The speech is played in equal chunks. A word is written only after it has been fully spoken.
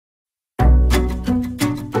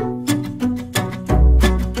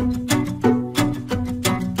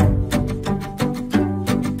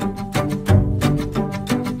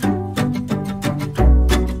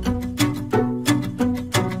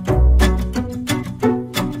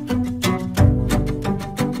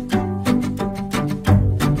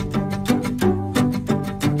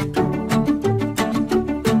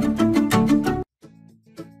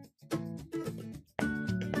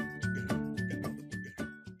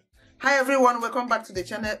Hi everyone, welcome back to the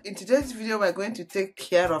channel. In today's video we're going to take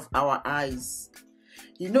care of our eyes.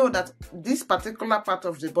 You know that this particular part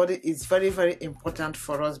of the body is very important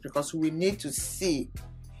for us because we need to see.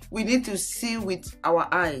 We need to see with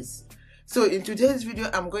our eyes. So in today's video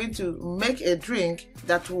I'm going to make a drink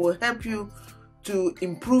that will help you to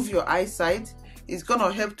improve your eyesight. It's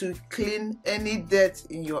gonna help to clean any dirt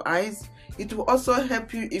in your eyes. It will also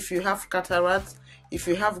help you if you have cataract, if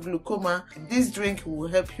you have glaucoma. This drink will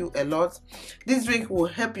help you a lot. This drink will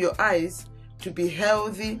help your eyes to be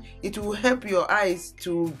healthy. It will help your eyes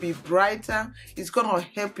to be brighter. It's gonna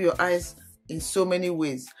help your eyes in so many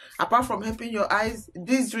ways. Apart from helping your eyes,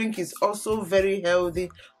 this drink is also very healthy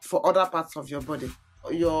for other parts of your body.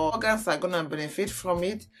 Your organs are gonna benefit from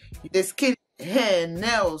it. The skin, hair,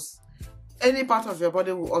 nails, any part of your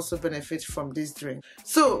body will also benefit from this drink.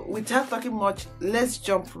 So without talking much, let's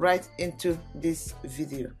jump right into this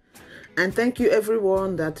video. And thank you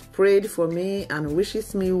everyone that prayed for me and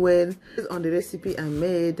wishes me well on the recipe I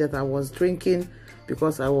made that I was drinking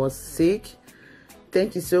because I was sick.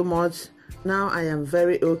 Thank you so much. Now I am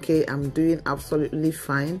very okay. I'm doing absolutely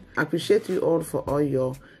fine. I appreciate you all for all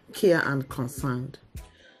your care and concern.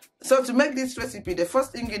 So to make this recipe, the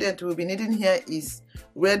first ingredient we'll be needing here is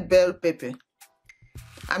red bell pepper.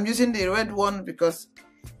 I'm using the red one because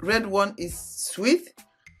red one is sweet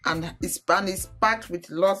and it's packed with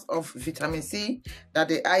lots of vitamin C that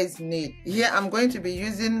the eyes need. Here I'm going to be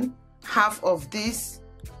using half of this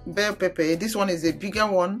bell pepper. This one is a bigger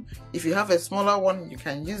one. If you have a smaller one, you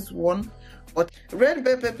can use one. But red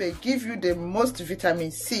bell pepper gives you the most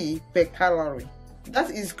vitamin C per calorie.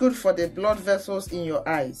 That is good for the blood vessels in your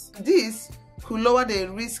eyes. This could lower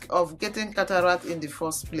the risk of getting cataract in the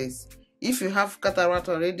first place. If you have cataract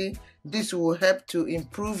already, this will help to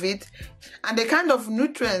improve it. And the kind of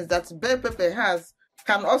nutrients that bell pepper has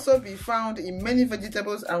can also be found in many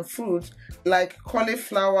vegetables and fruits like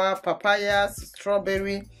cauliflower, papayas,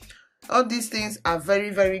 strawberry. All these things are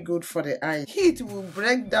very good for the eye. Heat will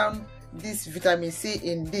break down this vitamin C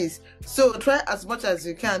in this, so try as much as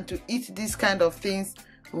you can to eat these kind of things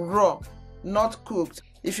raw, not cooked.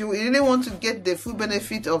 If you really want to get the full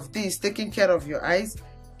benefit of this taking care of your eyes,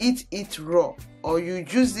 eat it raw, or you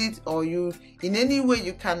juice it, or you in any way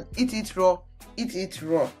you can eat it raw, eat it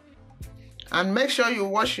raw. And make sure you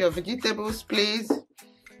wash your vegetables, please.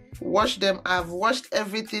 Wash them. I've washed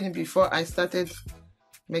everything before I started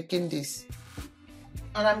making this.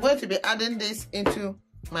 And I'm going to be adding this into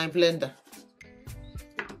my blender.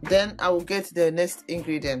 Then I will get the next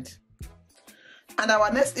ingredient. And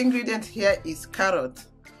our next ingredient here is carrot.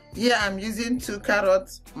 Here I'm using 2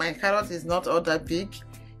 carrots. My carrot is not all that big.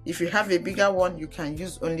 If you have a bigger one, you can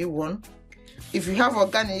use only one. If you have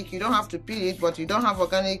organic, you don't have to peel it, but you don't have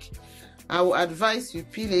organic, I will advise you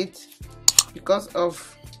peel it because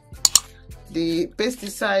of the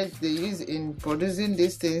pesticides they use in producing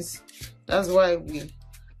these things. That's why we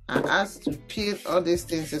are asked to peel all these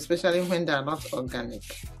things, especially when they are not organic.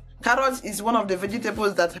 Carrot is one of the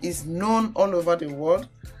vegetables that is known all over the world,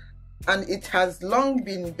 and it has long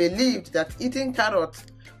been believed that eating carrot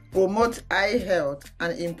promotes eye health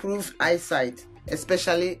and improves eyesight,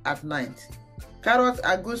 especially at night. Carrots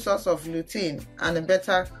are a good source of lutein and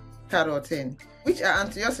beta-carotene, which are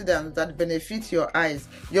antioxidants that benefit your eyes.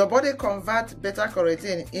 Your body converts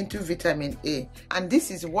beta-carotene into vitamin A, and this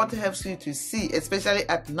is what helps you to see, especially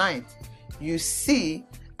at night. You see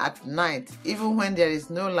at night, even when there is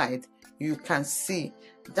no light, you can see.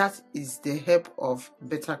 That is the help of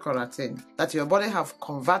beta-carotene that your body have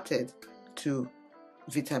converted to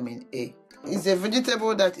vitamin A. It's a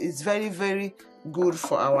vegetable that is very good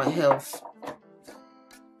for our health.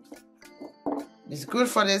 It's good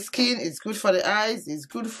for the skin, it's good for the eyes, it's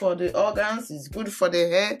good for the organs, it's good for the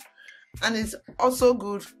hair, and it's also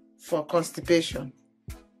good for constipation.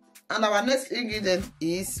 And our next ingredient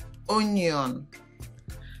is onion.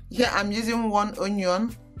 Here I'm using 1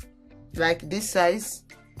 onion, like this size.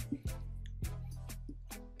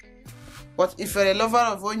 But if you're a lover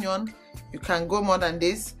of onion, you can go more than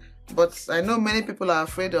this. But I know many people are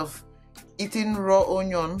afraid of eating raw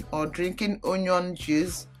onion or drinking onion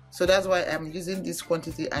juice. So that's why I'm using this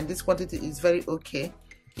quantity, and this quantity is very okay.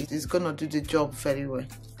 It is gonna do the job very well.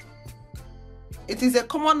 It is a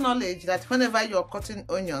common knowledge that whenever you're cutting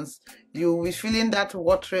onions, you will be feeling that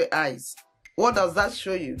watery eyes. What does that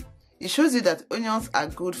show you? It shows you that onions are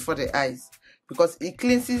good for the eyes because it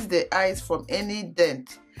cleanses the eyes from any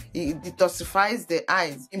dent. It detoxifies the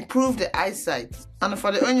eyes, improves the eyesight. And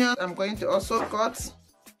for the onions, I'm going to also cut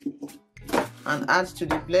and add to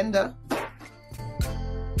the blender.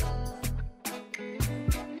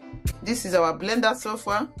 This is our blender so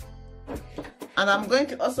far. And I'm going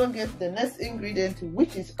to also get the next ingredient,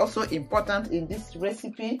 which is also important in this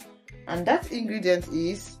recipe, and that ingredient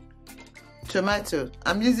is tomato.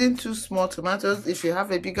 I'm using 2 small tomatoes. If you have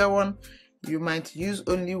a bigger one, you might use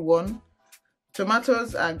only 1.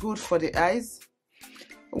 Tomatoes are good for the eyes.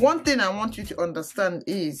 One thing I want you to understand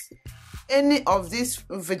is any of these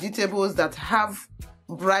vegetables that have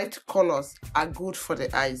bright colors are good for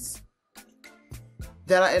the eyes.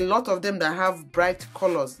 There are a lot of them that have bright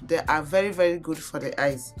colors. They are very, very good for the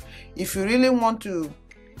eyes. If you really want to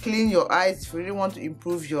clean your eyes, if you really want to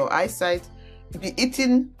improve your eyesight, be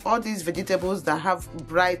eating all these vegetables that have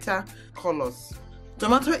brighter colors.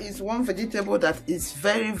 Tomato is one vegetable that is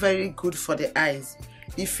very, very good for the eyes.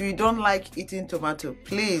 If you don't like eating tomato,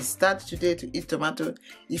 please start today to eat tomato.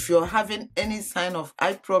 If you're having any sign of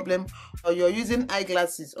eye problem or you're using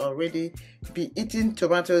eyeglasses already, be eating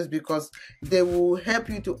tomatoes because they will help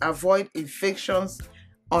you to avoid infections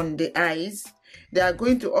on the eyes. They are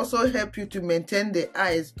going to also help you to maintain the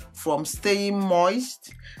eyes from staying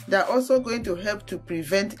moist. They are also going to help to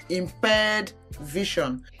prevent impaired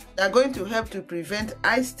vision. They are going to help to prevent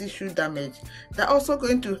eye tissue damage. They are also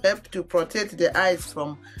going to help to protect the eyes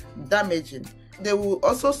from damaging. They will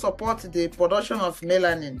also support the production of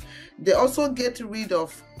melanin. They also get rid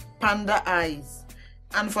of panda eyes.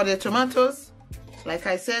 And for the tomatoes, like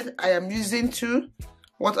I said, I am using 2.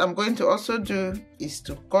 What I'm going to also do is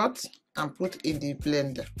to cut and put in the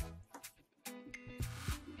blender.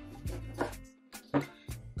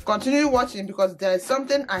 Continue watching because there is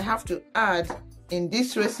something I have to add in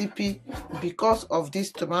this recipe because of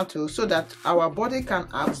this tomato, so that our body can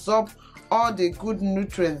absorb all the good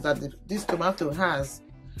nutrients that this tomato has.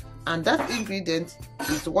 And that ingredient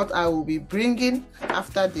is what I will be bringing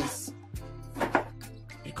after this,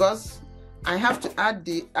 because I have to add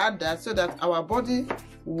that so that our body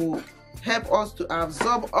will help us to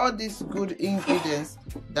absorb all these good ingredients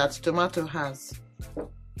that tomato has.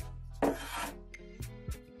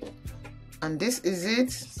 And this is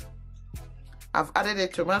it. I've added the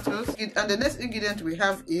tomatoes, and the next ingredient we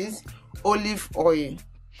have is olive oil.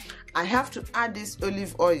 I have to add this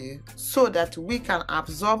olive oil so that we can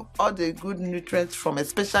absorb all the good nutrients from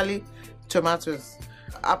especially tomatoes.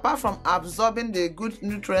 Apart from absorbing the good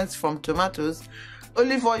nutrients from tomatoes,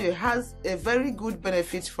 olive oil has a very good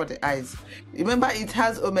benefit for the eyes. Remember, it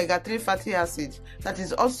has omega-3 fatty acid that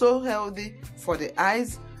is also healthy for the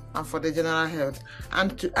eyes and for the general health.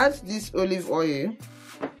 And to add this olive oil,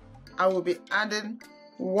 I will be adding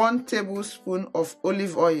 1 tablespoon of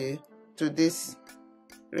olive oil to this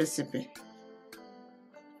recipe.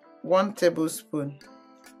 1 tablespoon.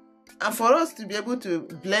 And for us to be able to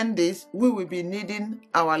blend this, we will be needing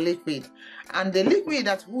our liquid. And the liquid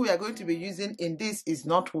that we are going to be using in this is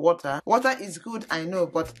not water. Water is good, I know,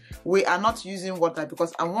 but we are not using water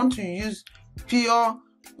because I want to use pure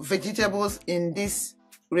vegetables in this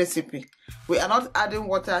recipe. We are not adding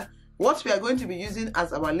water. What we are going to be using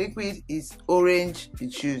as our liquid is orange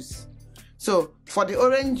juice. So for the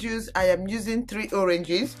orange juice, I am using 3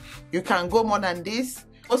 oranges. You can go more than this.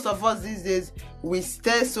 Most of us these days, we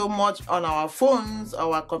stay so much on our phones,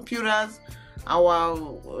 our computers, our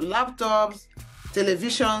laptops,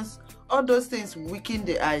 televisions. All those things weaken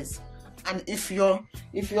the eyes. And if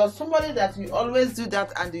you're somebody that you always do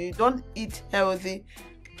that and you don't eat healthy,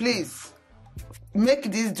 please make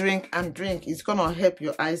this drink and drink. It's gonna help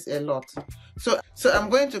your eyes a lot. So I'm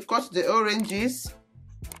going to cut the oranges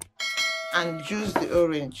and juice the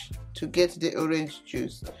orange to get the orange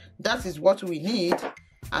juice. That is what we need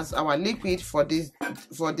as our liquid for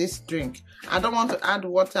this drink. I don't want to add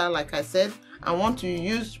water, like I said. I want to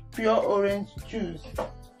use pure orange juice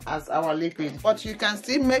as our liquid. But you can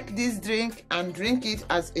still make this drink and drink it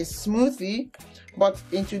as a smoothie, but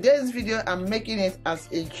in today's video I'm making it as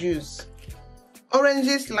a juice.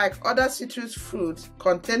 Oranges, like other citrus fruits,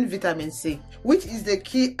 contain vitamin C, which is the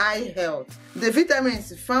key eye health. The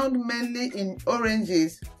vitamins found mainly in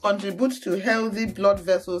oranges contribute to healthy blood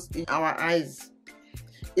vessels in our eyes.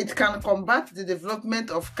 It can combat the development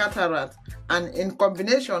of cataract, and in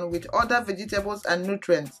combination with other vegetables and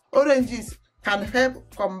nutrients, oranges can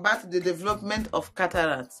help combat the development of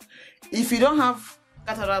cataracts. If you don't have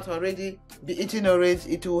cataract already, be eating orange.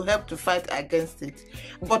 It will help to fight against it.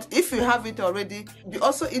 But if you have it already, be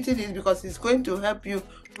also eating it because it's going to help you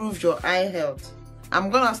improve your eye health. I'm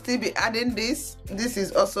gonna still be adding this. This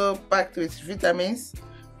is also packed with vitamins,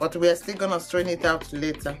 but we are still gonna strain it out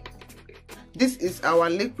later. This is our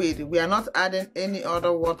liquid. We are not adding any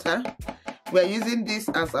other water. We are using this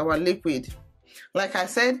as our liquid. Like I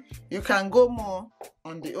said, you can go more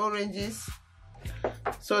on the oranges.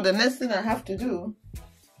 So the next thing I have to do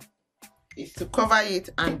is to cover it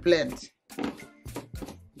and blend.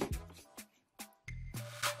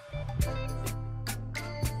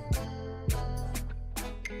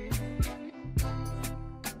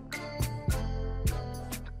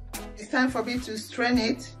 time for me to strain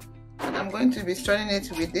it. I'm going to be straining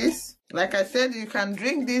it with this. Like I said, you can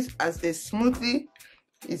drink this as a smoothie.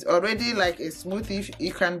 It's already like a smoothie.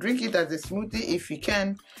 You can drink it as a smoothie if you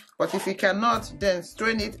can, but if you cannot, then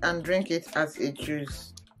strain it and drink it as a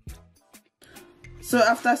juice. So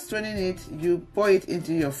after straining it, you pour it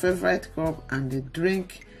into your favorite cup and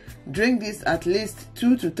drink this at least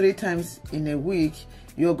 2 to 3 times in a week.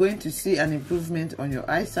 You're going to see an improvement on your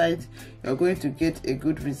eyesight. You're going to get a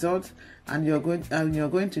good result, and you're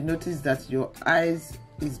going to notice that your eyes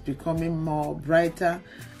is becoming more brighter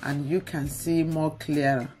and you can see more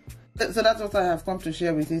clearer. So that's what I have come to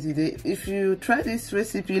share with you today. If you try this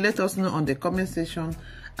recipe, let us know on the comment section.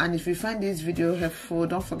 And if you find this video helpful,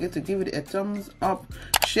 don't forget to give it a thumbs up,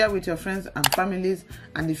 share with your friends and families.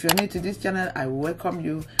 And if you're new to this channel, I welcome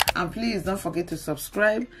you. And please don't forget to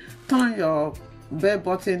subscribe, turn your bell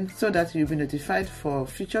button so that you'll be notified for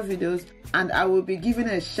future videos. And I will be giving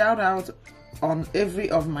a shout out on every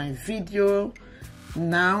of my video.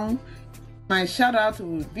 Now, my shout out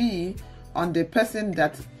will be on the person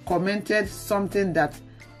that commented something that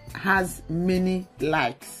has many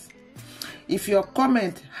likes. If your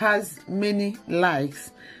comment has many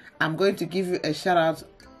likes, I'm going to give you a shout out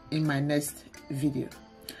in my next video.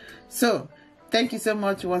 So thank you so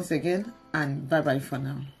much once again, and bye bye for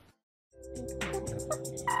now.